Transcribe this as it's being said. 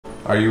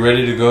Are you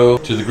ready to go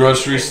to the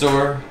grocery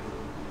store?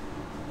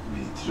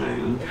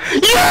 Betrayal.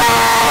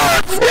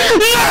 Yes!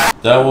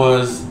 That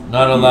was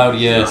not a loud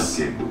yes.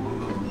 The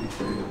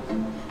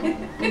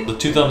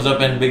 2 thumbs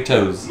up and big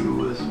toes.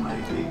 Woo!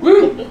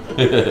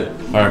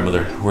 Alright,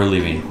 mother, we're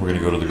leaving. We're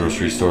gonna go to the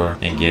grocery store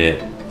and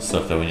get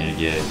stuff that we need to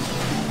get.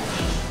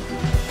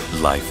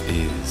 Life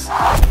is.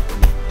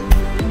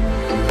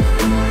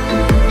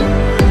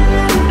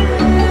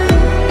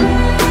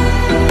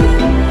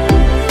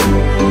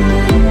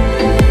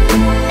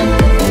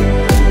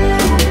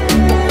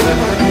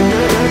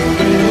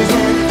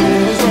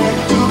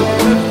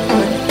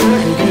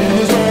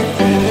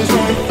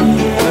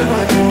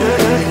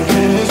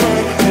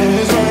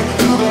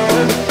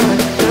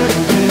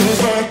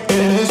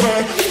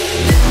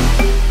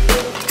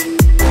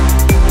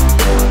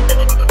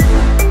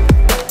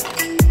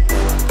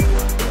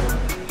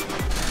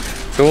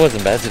 So it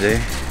wasn't bad today.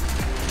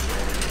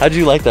 How did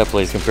you like that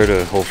place compared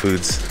to Whole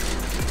Foods?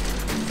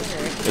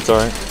 It's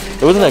alright.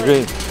 It wasn't that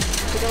great. I think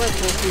I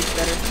like Whole Foods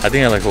better. I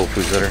think I like Whole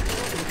Foods better.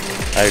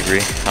 I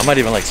agree. I might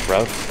even like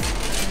Sprouts.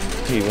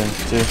 Even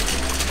too.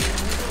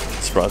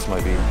 Sprouts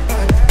might be.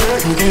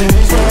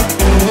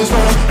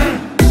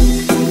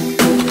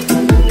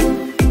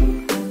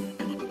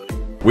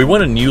 We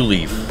went a new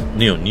leaf.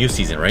 New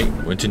season, right?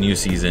 Went to new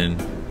season.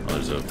 Oh,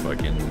 there's a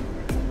fucking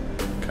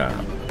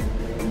cop.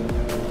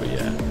 But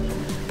yeah.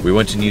 We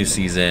went to new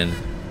season,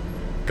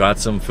 got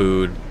some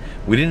food.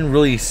 We didn't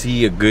really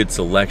see a good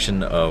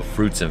selection of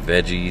fruits and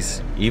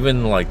veggies.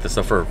 Even like the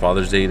stuff for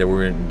Father's Day that we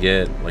were gonna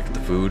get, like the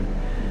food.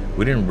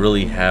 We didn't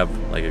really have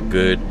like a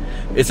good,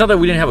 it's not that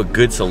we didn't have a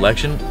good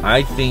selection.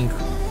 I think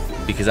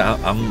because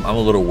I'm a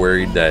little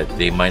worried that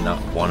they might not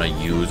want to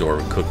use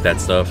or cook that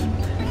stuff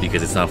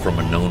because it's not from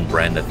a known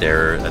brand that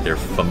they're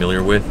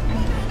familiar with.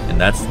 And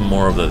that's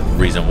more of the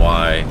reason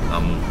why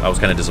I was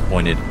kind of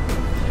disappointed.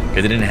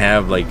 Because they didn't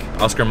have like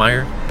Oscar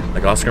Meyer.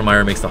 Like Oscar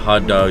Meyer makes the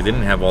hot dog. They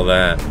didn't have all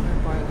that.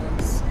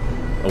 Bar-S.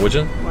 Oh, which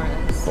one?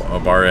 Bar-S.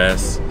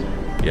 Bar-S.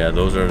 Yeah,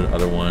 those are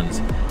other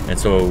ones. And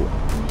so,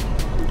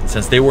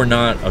 since they were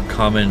not a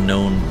common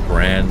known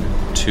brand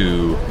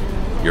to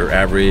your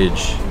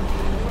average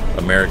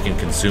American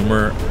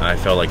consumer, I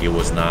felt like it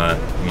was not,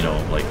 you know,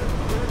 like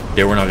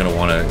they were not gonna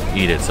want to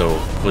eat it. So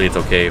hopefully it's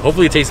okay.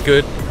 Hopefully it tastes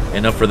good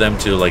enough for them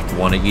to like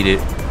want to eat it.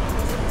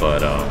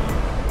 But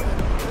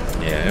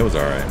yeah, it was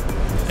all right.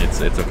 It's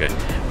okay.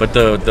 But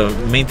the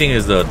main thing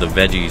is the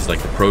veggies,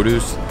 like the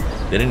produce.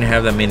 They didn't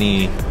have that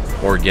many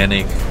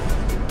organic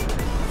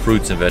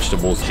fruits and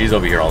vegetables. She's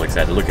over here all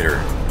excited. Look at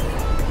her.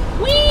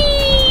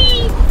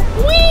 Wee!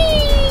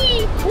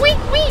 Wee! Wee! Wee!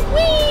 Wee!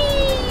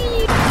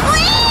 Wee!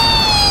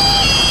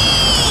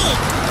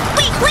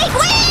 Wee!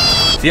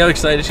 Wee! See how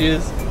excited she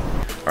is?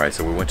 All right,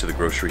 so we went to the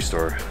grocery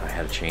store. I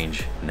had a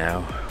change.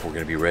 Now we're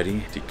gonna be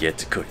ready to get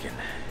to cooking.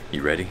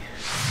 You ready?